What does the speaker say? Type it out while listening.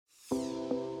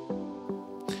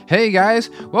Hey guys,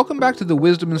 welcome back to the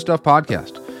Wisdom and Stuff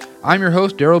podcast. I'm your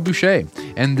host, Daryl Boucher,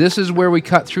 and this is where we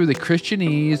cut through the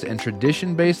Christianese and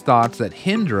tradition-based thoughts that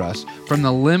hinder us from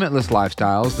the limitless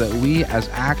lifestyles that we as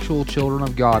actual children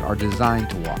of God are designed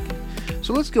to walk in.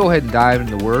 So let's go ahead and dive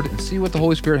into the Word and see what the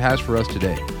Holy Spirit has for us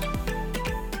today.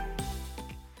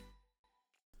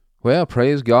 Well,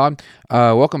 praise God.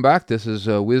 Welcome back. This is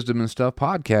Wisdom and Stuff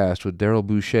podcast with Daryl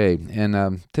Boucher.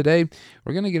 And today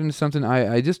we're going to get into something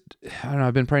I don't know,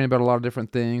 I've been praying about a lot of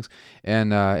different things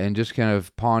and just kind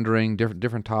of pondering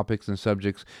different topics and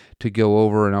subjects to go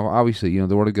over. And obviously,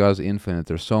 the Word of God is infinite.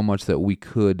 There's so much that we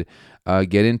could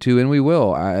get into, and we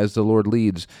will as the Lord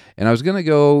leads. And I was going to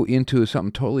go into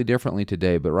something totally differently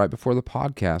today, but right before the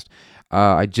podcast,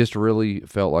 I just really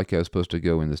felt like I was supposed to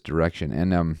go in this direction.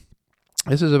 And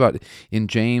this is about, in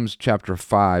James chapter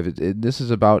 5, this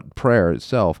is about prayer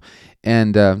itself.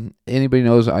 And anybody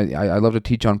knows I love to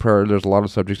teach on prayer. There's a lot of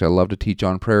subjects I love to teach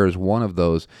on. Prayer is one of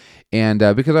those. And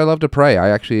because I love to pray,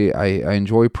 I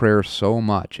enjoy prayer so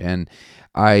much. And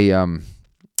even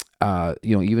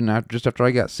just after I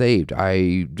got saved,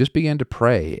 I just began to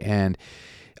pray. And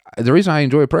the reason I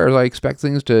enjoy prayer is I expect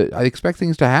things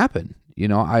to happen.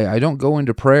 I don't go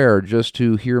into prayer just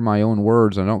to hear my own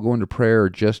words. I don't go into prayer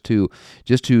just to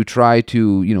try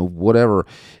to,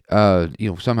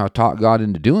 somehow talk God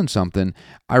into doing something.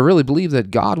 I really believe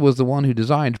that God was the one who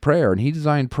designed prayer, and He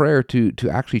designed prayer to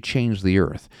actually change the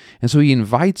earth. And so He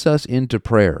invites us into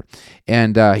prayer,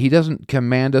 and He doesn't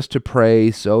command us to pray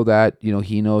so that,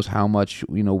 He knows how much,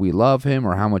 we love Him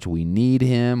or how much we need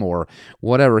Him or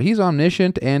whatever. He's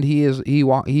omniscient, and He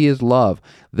is love.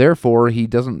 Therefore, He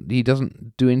doesn't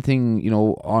do anything,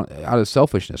 out of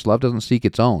selfishness. Love doesn't seek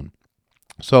its own.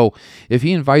 So if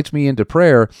He invites me into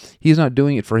prayer, He's not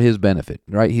doing it for His benefit,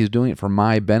 right? He's doing it for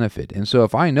my benefit. And so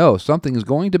if I know something is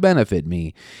going to benefit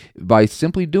me by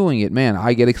simply doing it, man,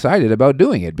 I get excited about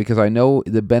doing it because I know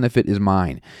the benefit is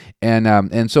mine.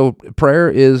 And so prayer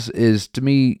is to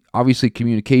me, obviously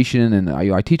communication, and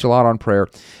I teach a lot on prayer.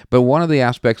 But one of the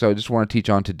aspects I just want to teach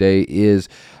on today is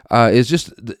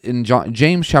just in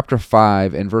James chapter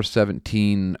 5 and verse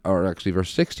 17, or actually verse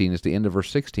 16, it's the end of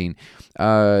verse 16.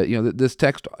 This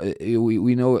text,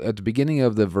 we know at the beginning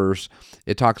of the verse,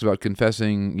 it talks about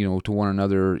confessing, to one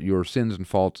another your sins and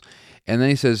faults. And then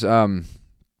he says, at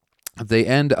the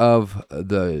end of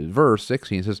the verse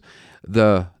 16, it says,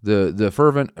 the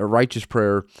fervent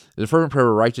prayer of a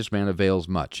righteous man avails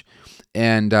much.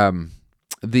 And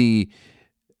the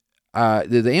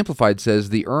Amplified says,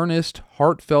 the earnest,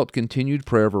 heartfelt, continued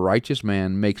prayer of a righteous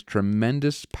man makes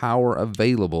tremendous power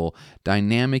available,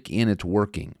 dynamic in its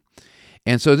working.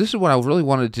 And so this is what I really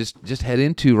wanted to just head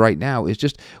into right now, is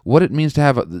just what it means to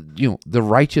have the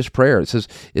righteous prayer. It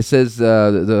says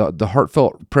the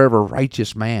heartfelt prayer of a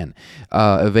righteous man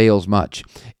avails much.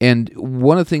 And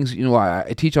one of the things,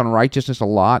 I teach on righteousness a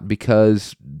lot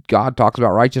because God talks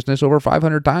about righteousness over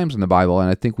 500 times in the Bible, and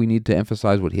I think we need to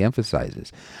emphasize what He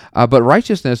emphasizes. But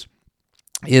righteousness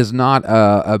is not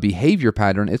a behavior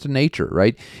pattern; it's a nature,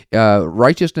 right?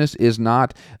 Righteousness is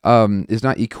not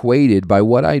equated by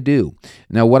what I do.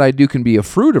 Now, what I do can be a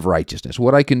fruit of righteousness.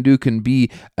 What I can do can be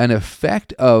an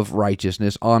effect of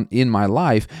righteousness in my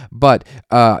life, but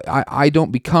I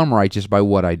don't become righteous by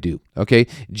what I do. Okay,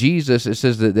 Jesus, it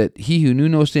says that He who knew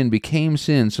no sin became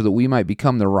sin so that we might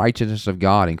become the righteousness of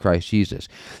God in Christ Jesus.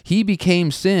 He became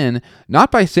sin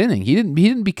not by sinning. He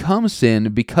didn't become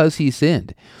sin because He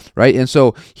sinned, right? And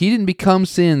so He didn't become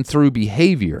sin through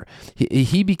behavior.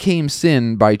 He became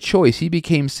sin by choice. He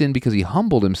became sin because He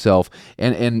humbled Himself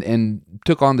and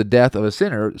took on the death of a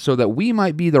sinner so that we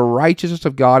might be the righteousness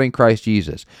of God in Christ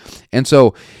Jesus. And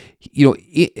so,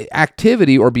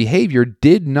 activity or behavior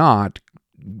did not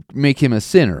make Him a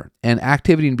sinner, and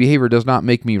activity and behavior does not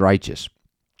make me righteous.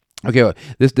 Okay,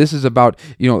 this is about,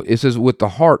 it says, with the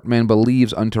heart man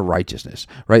believes unto righteousness,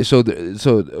 right? So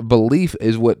belief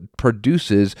is what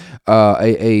produces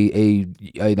an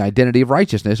identity of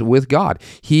righteousness with God.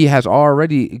 He has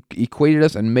already equated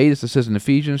us and made us. It says in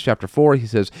Ephesians chapter 4, He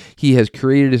says He has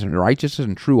created us in righteousness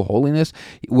and true holiness.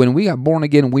 When we got born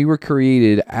again, we were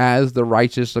created as the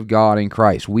righteousness of God in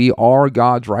Christ. We are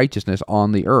God's righteousness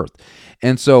on the earth.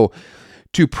 And so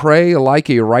to pray like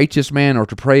a righteous man or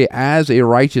to pray as a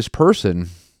righteous person,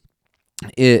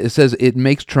 it says it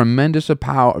makes tremendous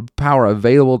power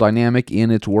available, dynamic in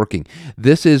its working.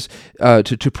 This is,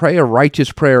 to pray a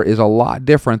righteous prayer is a lot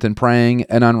different than praying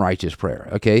an unrighteous prayer,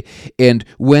 okay? And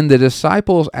when the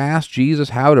disciples asked Jesus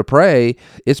how to pray,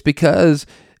 it's because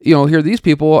here these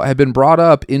people have been brought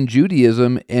up in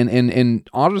Judaism, and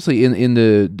honestly in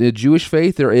the Jewish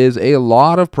faith there is a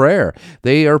lot of prayer.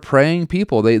 They are praying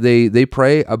people. They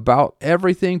pray about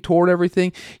everything, toward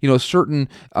everything. Certain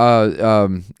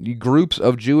groups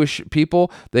of Jewish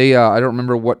people, they I don't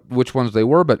remember which ones they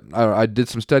were, but I did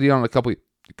some study on it a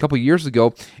couple years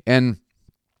ago, and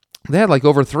they had like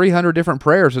over 300 different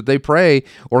prayers that they pray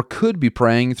or could be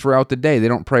praying throughout the day. They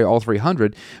don't pray all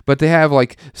 300, but they have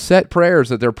like set prayers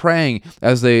that they're praying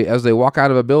as they walk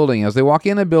out of a building, as they walk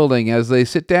in a building, as they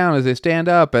sit down, as they stand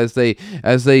up, as they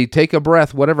take a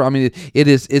breath, whatever. I mean,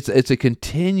 it's a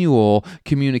continual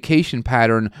communication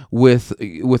pattern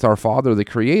with our Father, the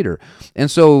Creator.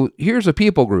 And so here's a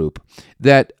people group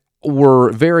that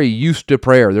were very used to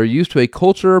prayer. They're used to a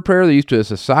culture of prayer. They're used to a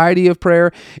society of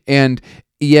prayer, and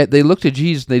yet they look to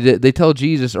Jesus, they tell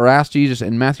Jesus or ask Jesus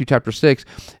in Matthew chapter 6,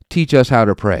 teach us how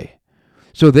to pray.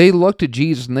 So they looked at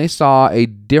Jesus and they saw a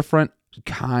different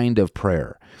kind of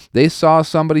prayer. They saw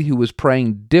somebody who was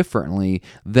praying differently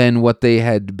than what they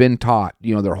had been taught,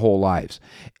 their whole lives.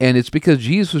 And it's because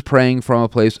Jesus was praying from a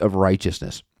place of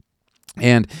righteousness.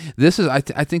 And this is, I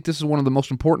think this is one of the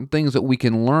most important things that we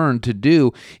can learn to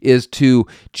do, is to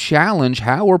challenge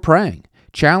how we're praying.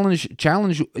 Challenge,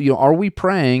 are we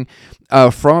praying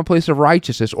from a place of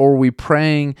righteousness, or are we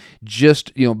praying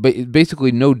just,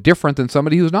 basically no different than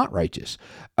somebody who's not righteous?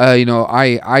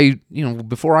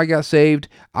 Before I got saved,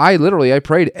 I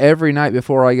prayed every night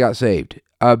before I got saved,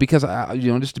 because,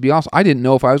 just to be honest, I didn't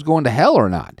know if I was going to hell or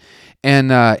not.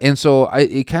 And so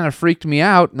it kind of freaked me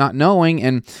out not knowing.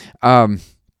 And,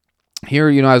 here,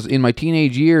 as in my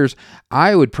teenage years,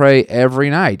 I would pray every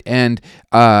night, and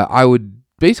I would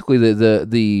basically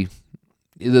the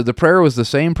prayer was the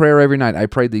same prayer every night. I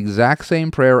prayed the exact same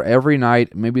prayer every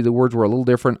night. Maybe the words were a little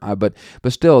different, but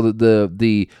still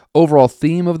the overall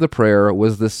theme of the prayer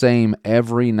was the same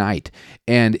every night,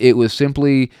 and it was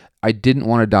simply, I didn't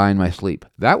want to die in my sleep.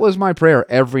 That was my prayer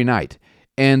every night.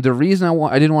 And the reason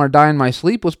I didn't want to die in my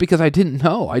sleep was because I didn't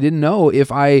know. I didn't know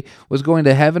if I was going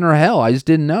to heaven or hell. I just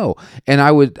didn't know. And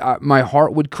I would, my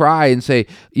heart would cry and say,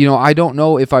 I don't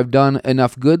know if I've done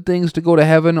enough good things to go to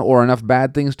heaven or enough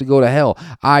bad things to go to hell.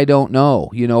 I don't know,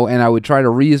 and I would try to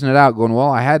reason it out, going, well,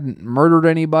 I hadn't murdered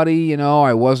anybody,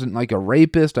 I wasn't like a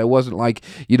rapist. I wasn't like,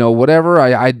 whatever.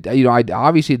 I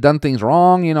obviously had done things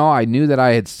wrong. I knew that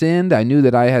I had sinned. I knew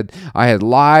that I had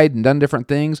lied and done different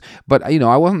things, but,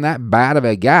 I wasn't that bad of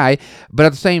a guy. But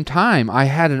at the same time, I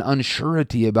had an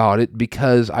unsurety about it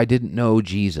because I didn't know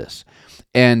Jesus.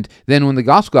 And then when the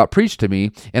gospel got preached to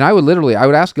me, and I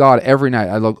would ask God every night,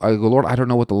 I go, Lord, I don't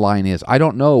know what the line is. I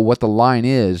don't know what the line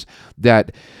is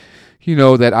that,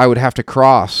 that I would have to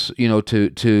cross,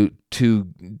 to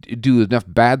do enough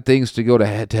bad things to go to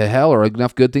hell, or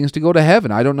enough good things to go to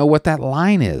heaven. I don't know what that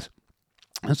line is.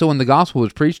 And so when the gospel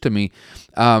was preached to me,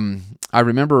 I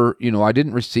remember, I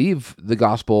didn't receive the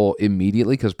gospel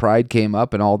immediately because pride came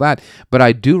up and all that. But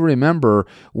I do remember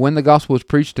when the gospel was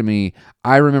preached to me,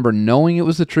 I remember knowing it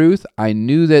was the truth. I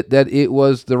knew that it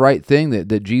was the right thing,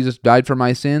 that Jesus died for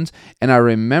my sins. And I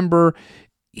remember,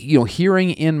 hearing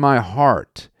in my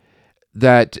heart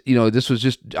that, this was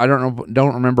just, I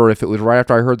don't remember if it was right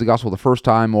after I heard the gospel the first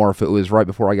time or if it was right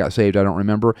before I got saved. I don't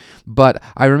remember. But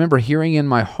I remember hearing in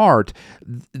my heart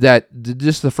that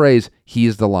just the phrase, he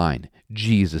is the line.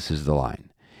 Jesus is the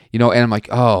line. And I'm like,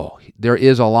 oh, there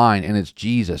is a line, and it's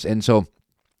Jesus. And so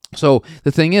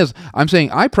the thing is, I'm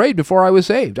saying I prayed before I was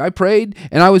saved. I prayed,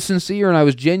 and I was sincere, and I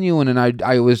was genuine, and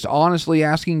I was honestly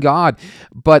asking God.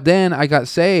 But then I got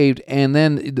saved, and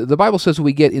then the Bible says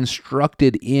we get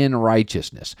instructed in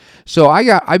righteousness. So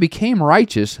I became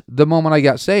righteous the moment I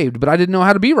got saved, but I didn't know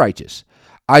how to be righteous.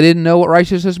 I didn't know what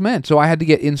righteousness meant, so I had to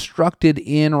get instructed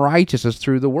in righteousness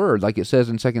through the Word, like it says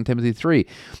in 2 Timothy 3.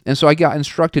 And so I got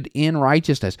instructed in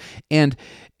righteousness, and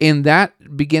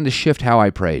that began to shift how I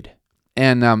prayed.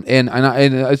 And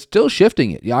it's still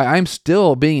shifting it. I'm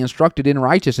still being instructed in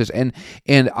righteousness, and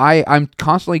I'm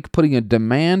constantly putting a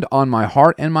demand on my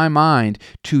heart and my mind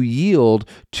to yield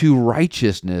to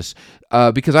righteousness,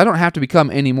 because I don't have to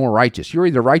become any more righteous. You're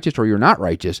either righteous or you're not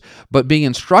righteous, but being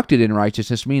instructed in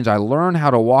righteousness means I learn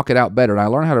how to walk it out better, and I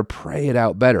learn how to pray it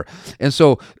out better. And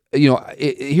so,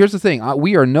 here's the thing: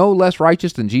 we are no less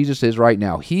righteous than Jesus is right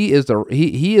now. He is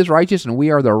he is righteous, and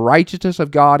we are the righteousness of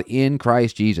God in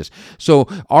Christ Jesus. So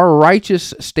our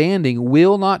righteous standing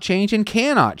will not change and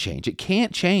cannot change. It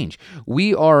can't change.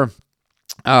 We are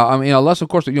Unless of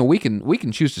course we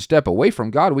can choose to step away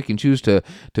from God, we can choose to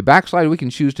backslide, we can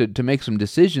choose to make some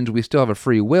decisions. We still have a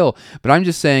free will, but I'm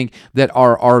just saying that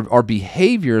our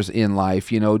behaviors in life,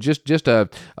 just a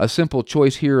simple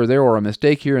choice here or there, or a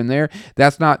mistake here and there,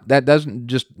 that doesn't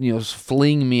just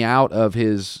fling me out of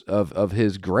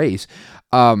His grace.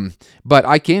 But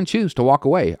I can choose to walk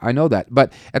away. I know that.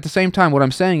 But at the same time, what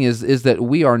I'm saying is that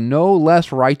we are no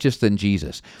less righteous than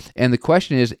Jesus. And the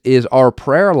question is our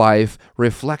prayer life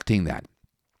reflecting that?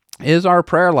 Is our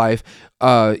prayer life,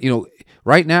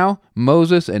 right now,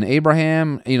 Moses and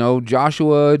Abraham,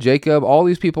 Joshua, Jacob, all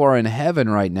these people are in heaven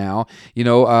right now,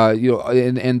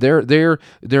 and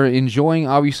they're enjoying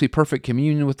obviously perfect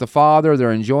communion with the Father.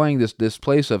 They're enjoying this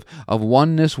place of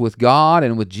oneness with God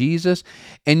and with Jesus,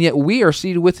 and yet we are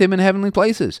seated with Him in heavenly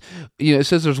places. It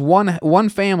says there's one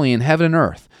family in heaven and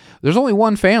earth. There's only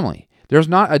one family. There's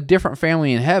not a different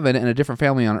family in heaven and a different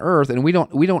family on earth, and we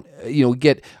don't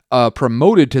get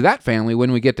promoted to that family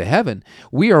when we get to heaven.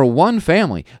 We are one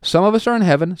family. Some of us are in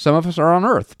heaven, some of us are on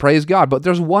earth. Praise God! But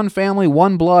there's one family,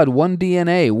 one blood, one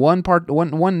DNA,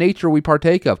 one nature we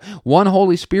partake of, one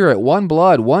Holy Spirit, one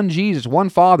blood, one Jesus, one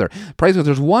Father. Praise God!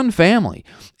 There's one family,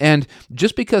 and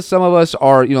just because some of us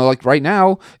are, like right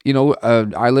now,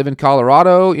 I live in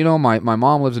Colorado. My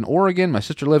mom lives in Oregon. My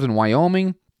sister lives in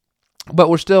Wyoming.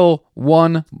 But we're still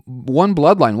one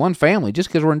bloodline, one family. Just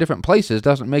because we're in different places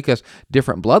doesn't make us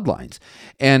different bloodlines,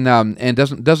 and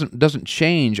doesn't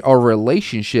change our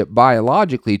relationship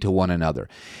biologically to one another.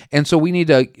 And so we need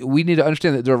to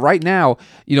understand that right now,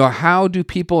 how do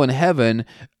people in heaven,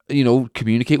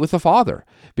 communicate with the Father?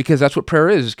 Because that's what prayer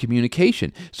is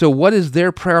communication. So what is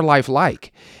their prayer life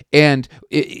like? And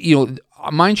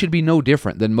mine should be no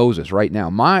different than Moses right now.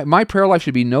 My prayer life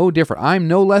should be no different. I'm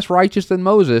no less righteous than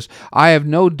Moses. I have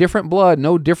no different blood,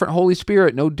 no different Holy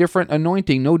Spirit, no different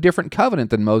anointing, no different covenant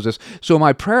than Moses. So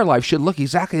my prayer life should look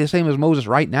exactly the same as Moses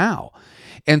right now.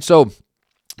 And so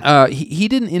he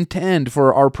didn't intend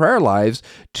for our prayer lives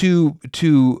to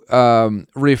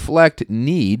reflect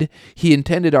need. He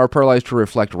intended our prayer lives to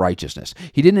reflect righteousness.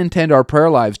 He didn't intend our prayer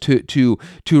lives to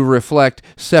reflect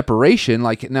separation.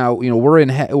 Like now, we're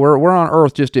on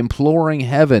earth just imploring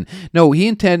heaven. No, he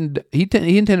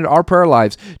intended our prayer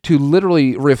lives to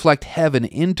literally reflect heaven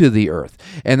into the earth.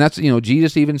 And that's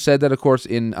Jesus even said that, of course,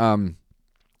 in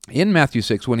Matthew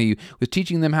 6, when he was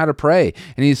teaching them how to pray.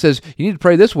 And he says, you need to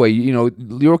pray this way,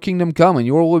 your kingdom come and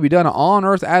your will be done on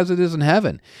earth as it is in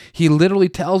heaven. He literally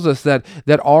tells us that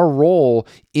our role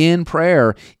in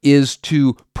prayer is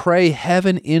to pray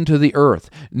heaven into the earth.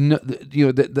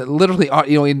 Literally,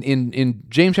 in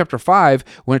James chapter 5,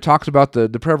 when it talks about the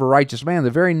prayer of a righteous man,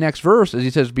 the very next verse is he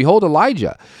says, behold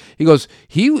Elijah. He goes,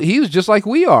 he was just like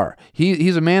we are.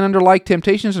 He's a man under like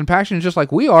temptations and passions just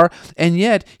like we are, and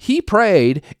yet he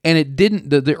prayed, and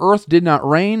the earth did not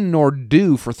rain nor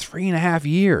dew for 3.5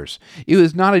 years. It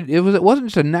wasn't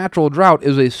just a natural drought, it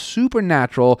was a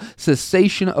supernatural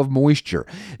cessation of moisture.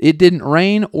 It didn't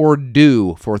rain or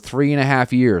dew for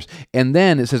 3.5 years. And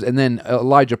then it says, and then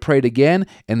Elijah prayed again,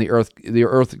 and the earth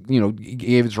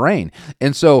gave its rain.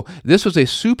 And so this was a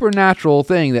supernatural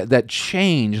thing that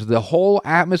changed the whole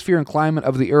atmosphere and climate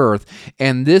of the earth.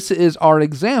 And this is our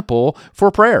example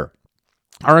for prayer.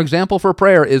 Our example for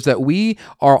prayer is that we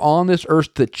are on this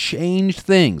earth to change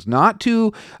things, we're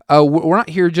not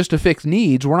here just to fix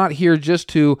needs. We're not here just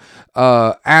to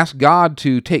ask God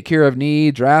to take care of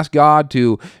needs or ask God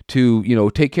to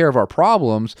take care of our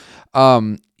problems.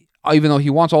 Even though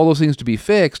He wants all those things to be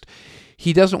fixed,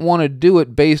 He doesn't want to do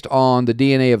it based on the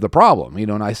DNA of the problem.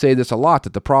 And I say this a lot,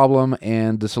 that the problem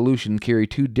and the solution carry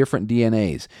two different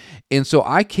DNAs. And so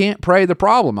I can't pray the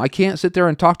problem. I can't sit there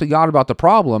and talk to God about the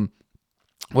problem.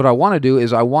 What I want to do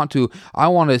is I want to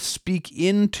speak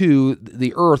into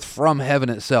the earth from heaven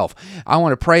itself. I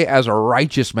want to pray as a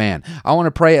righteous man. I want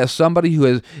to pray as somebody who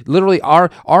is literally our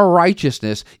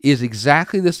righteousness is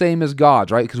exactly the same as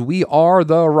God's, right? Because we are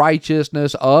the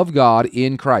righteousness of God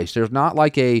in Christ. There's not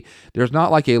like a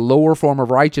lower form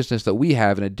of righteousness that we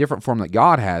have and a different form that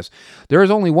God has. There is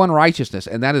only one righteousness,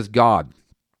 and that is God.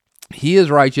 He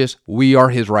is righteous. We are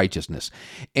His righteousness.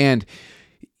 And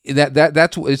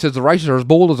that's what it says, the righteous are as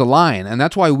bold as a lion. And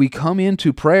that's why we come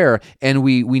into prayer, and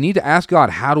we need to ask God,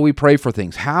 how do we pray for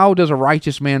things? How does a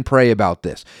righteous man pray about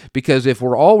this? Because if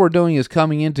all we're doing is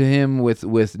coming into Him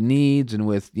with needs and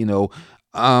with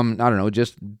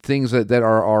just things that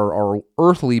are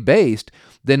earthly based,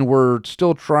 then we're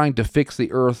still trying to fix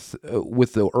the earth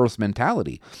with the earth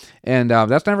mentality, and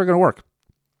that's never going to work.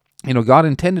 God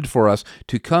intended for us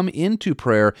to come into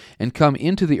prayer and come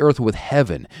into the earth with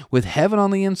heaven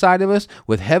on the inside of us,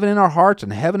 with heaven in our hearts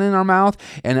and heaven in our mouth,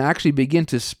 and actually begin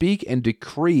to speak and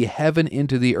decree heaven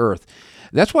into the earth.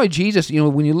 That's why Jesus,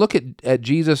 when you look at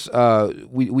Jesus,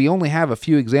 we only have a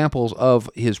few examples of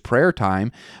his prayer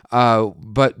time,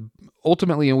 but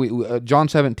ultimately, John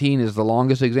 17 is the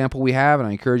longest example we have, and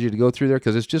I encourage you to go through there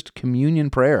because it's just communion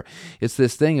prayer. It's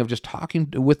this thing of just talking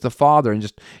with the Father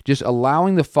and just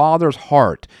allowing the Father's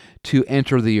heart to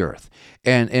enter the earth.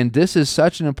 And this is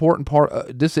such an important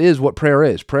part. This is what prayer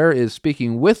is. Prayer is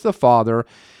speaking with the Father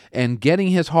and getting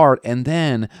his heart, and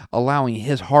then allowing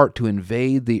his heart to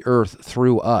invade the earth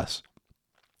through us.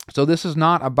 So this is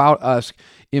not about us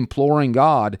imploring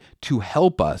God to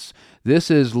help us. This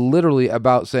is literally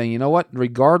about saying, you know what,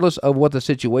 regardless of what the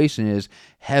situation is,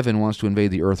 heaven wants to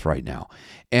invade the earth right now.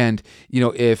 And,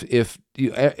 when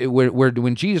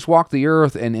Jesus walked the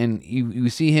earth and you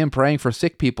see him praying for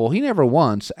sick people, he never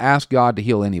once asked God to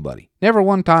heal anybody. Never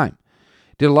one time.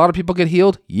 Did a lot of people get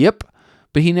healed? Yep.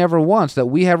 But he never once, that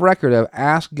we have record of,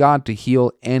 asked God to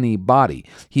heal anybody.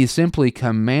 He simply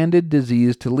commanded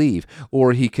disease to leave,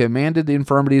 or he commanded the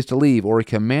infirmities to leave, or he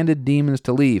commanded demons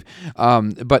to leave.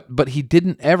 But he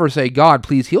didn't ever say, God,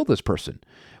 please heal this person.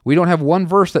 We don't have one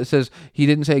verse that says he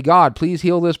didn't say, God, please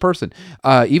heal this person.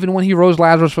 Even when he rose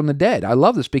Lazarus from the dead. I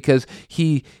love this because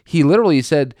he literally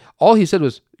said, all he said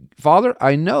was, Father,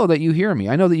 I know that you hear me.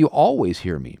 I know that you always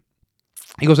hear me.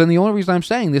 He goes, and the only reason I'm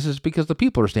saying this is because the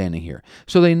people are standing here.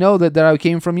 So they know that I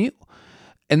came from you.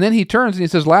 And then he turns and he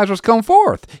says, Lazarus, come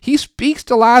forth. He speaks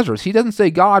to Lazarus. He doesn't say,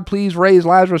 God, please raise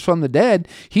Lazarus from the dead.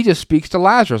 He just speaks to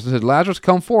Lazarus and says, Lazarus,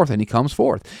 come forth. And he comes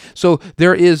forth. So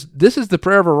this is the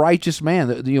prayer of a righteous man,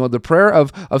 the prayer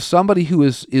of somebody who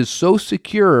is so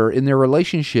secure in their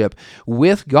relationship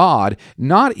with God,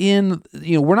 not in,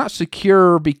 we're not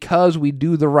secure because we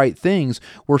do the right things.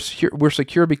 We're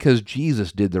secure because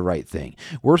Jesus did the right thing.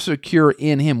 We're secure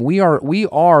in him. We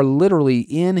are literally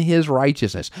in his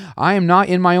righteousness. I am not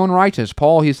in my own righteousness.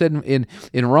 Paul, he said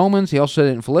in Romans, he also said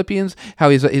it in Philippians,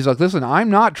 how he's like, listen, I'm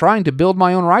not trying to build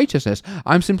my own righteousness.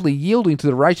 I'm simply yielding to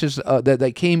the righteousness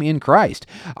that came in Christ.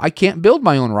 I can't build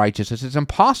my own righteousness. It's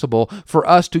impossible for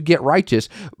us to get righteous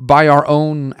by our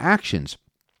own actions.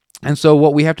 And so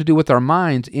what we have to do with our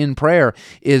minds in prayer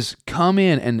is come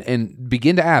in and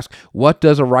begin to ask, what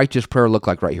does a righteous prayer look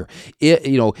like right here?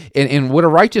 And what a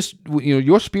righteous,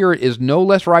 your spirit is no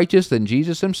less righteous than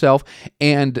Jesus himself.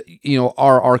 And,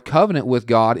 our covenant with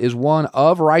God is one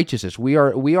of righteousness. We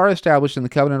are established in the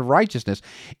covenant of righteousness.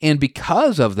 And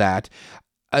because of that,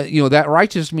 that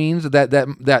righteous means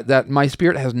that my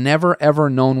spirit has never ever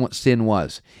known what sin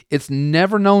was. It's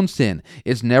never known sin.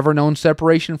 It's never known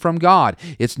separation from God.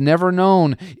 It's never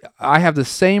known. I have the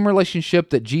same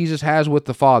relationship that Jesus has with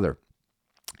the Father,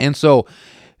 and so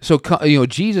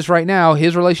Jesus right now,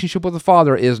 his relationship with the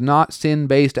Father is not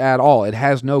sin-based at all. It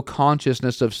has no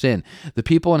consciousness of sin. The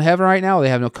people in heaven right now, they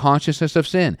have no consciousness of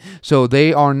sin. So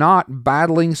they are not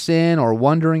battling sin or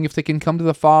wondering if they can come to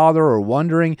the Father or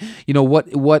wondering,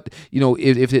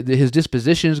 if his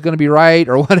disposition is going to be right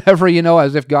or whatever,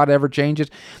 as if God ever changes.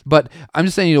 But I'm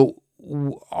just saying,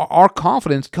 our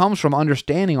confidence comes from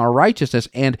understanding our righteousness.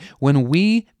 And when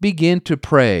we begin to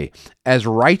pray as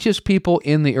righteous people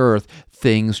in the earth,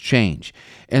 things change.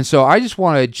 And so I just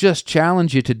want to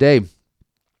challenge you today.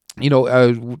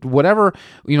 Whatever,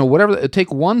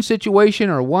 take one situation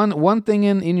or one thing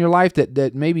in your life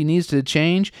that maybe needs to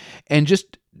change, and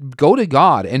just go to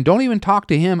God and don't even talk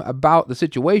to him about the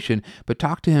situation, but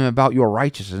talk to him about your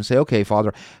righteousness and say, okay,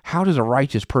 Father, how does a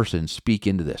righteous person speak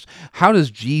into this? How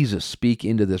does Jesus speak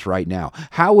into this right now?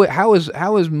 How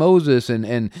is Moses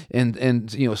and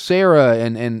Sarah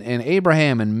and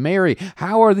Abraham and Mary,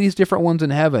 how are these different ones in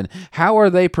heaven? How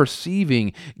are they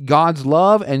perceiving God's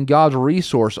love and God's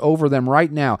resource over them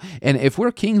right now? And if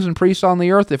we're kings and priests on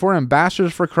the earth, if we're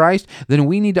ambassadors for Christ, then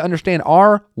we need to understand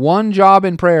our one job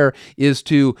in prayer is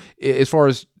to, as far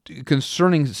as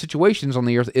concerning situations on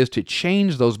the earth, is to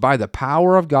change those by the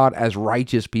power of God as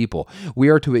righteous people. We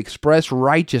are to express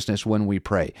righteousness when we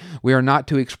pray. We are not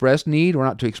to express need. We're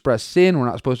not to express sin. We're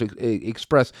not supposed to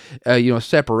express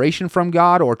separation from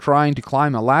God or trying to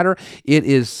climb a ladder. It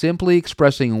is simply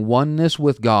expressing oneness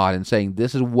with God and saying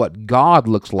this is what God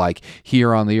looks like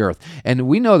here on the earth. And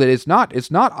we know that it's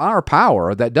not our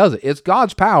power that does it. It's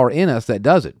God's power in us that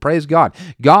does it. Praise God.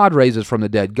 God raises from the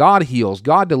dead. God heals.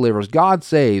 God delivers. God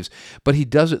saves. But he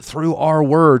does it through our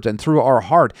words and through our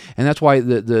heart. And that's why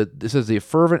this is the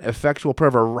fervent, effectual prayer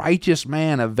of a righteous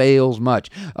man avails much.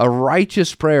 A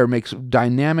righteous prayer makes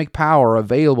dynamic power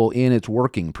available in its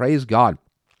working. Praise God.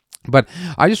 But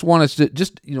I just want us to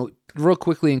real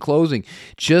quickly in closing,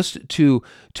 just to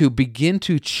begin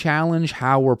to challenge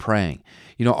how we're praying.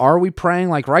 Are we praying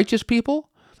like righteous people?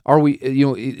 Are we?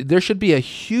 There should be a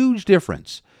huge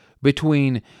difference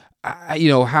between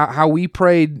how we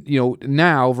prayed,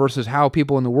 now versus how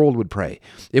people in the world would pray.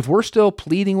 If we're still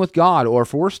pleading with God, or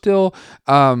if we're still,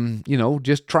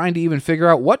 just trying to even figure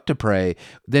out what to pray,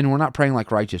 then we're not praying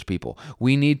like righteous people.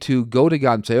 We need to go to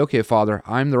God and say, okay, Father,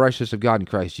 I'm the righteousness of God in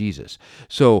Christ Jesus.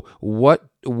 So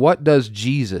what does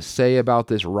Jesus say about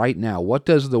this right now? What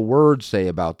does the Word say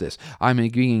about this? I'm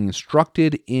being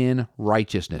instructed in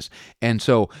righteousness. And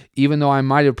so even though I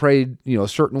might have prayed, a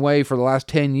certain way for the last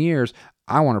 10 years,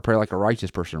 I want to pray like a righteous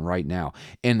person right now.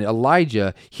 And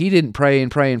Elijah, he didn't pray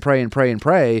and pray and pray and pray and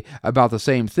pray about the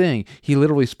same thing. He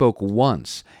literally spoke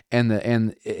once, and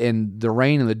the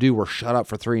rain and the dew were shut up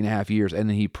for 3.5 years. And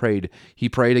then he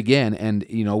prayed again, and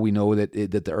we know that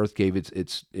the earth gave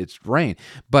its rain.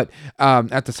 But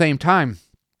at the same time,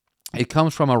 it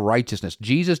comes from a righteousness.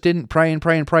 Jesus didn't pray and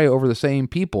pray and pray over the same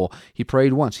people. He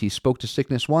prayed once. He spoke to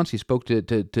sickness once. He spoke to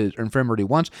infirmity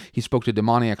once. He spoke to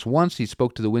demoniacs once. He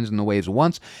spoke to the winds and the waves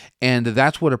once. And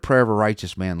that's what a prayer of a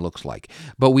righteous man looks like.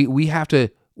 But we have to,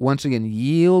 once again,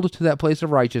 yield to that place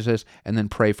of righteousness and then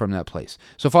pray from that place.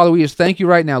 So, Father, we just thank you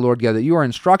right now, Lord God, that you are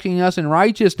instructing us in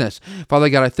righteousness. Father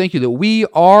God, I thank you that we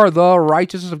are the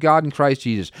righteousness of God in Christ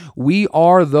Jesus. We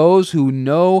are those who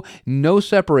know no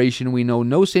separation. We know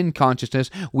no sin consciousness.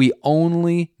 We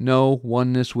only know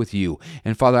oneness with you.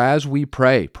 And Father, as we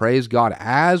pray, praise God,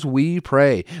 as we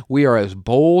pray, we are as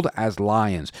bold as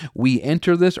lions. We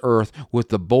enter this earth with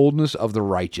the boldness of the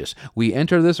righteous. We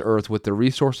enter this earth with the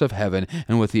resource of heaven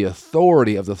and with the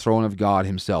authority of the throne of God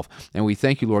himself. And we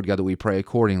thank you, Lord God, that we pray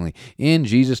accordingly. In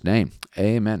Jesus' name,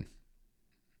 amen.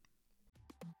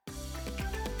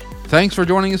 Thanks for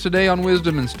joining us today on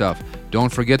Wisdom and Stuff.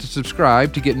 Don't forget to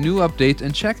subscribe to get new updates,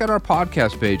 and check out our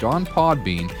podcast page on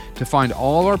Podbean to find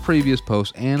all our previous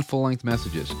posts and full-length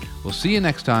messages. We'll see you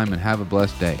next time, and have a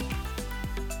blessed day.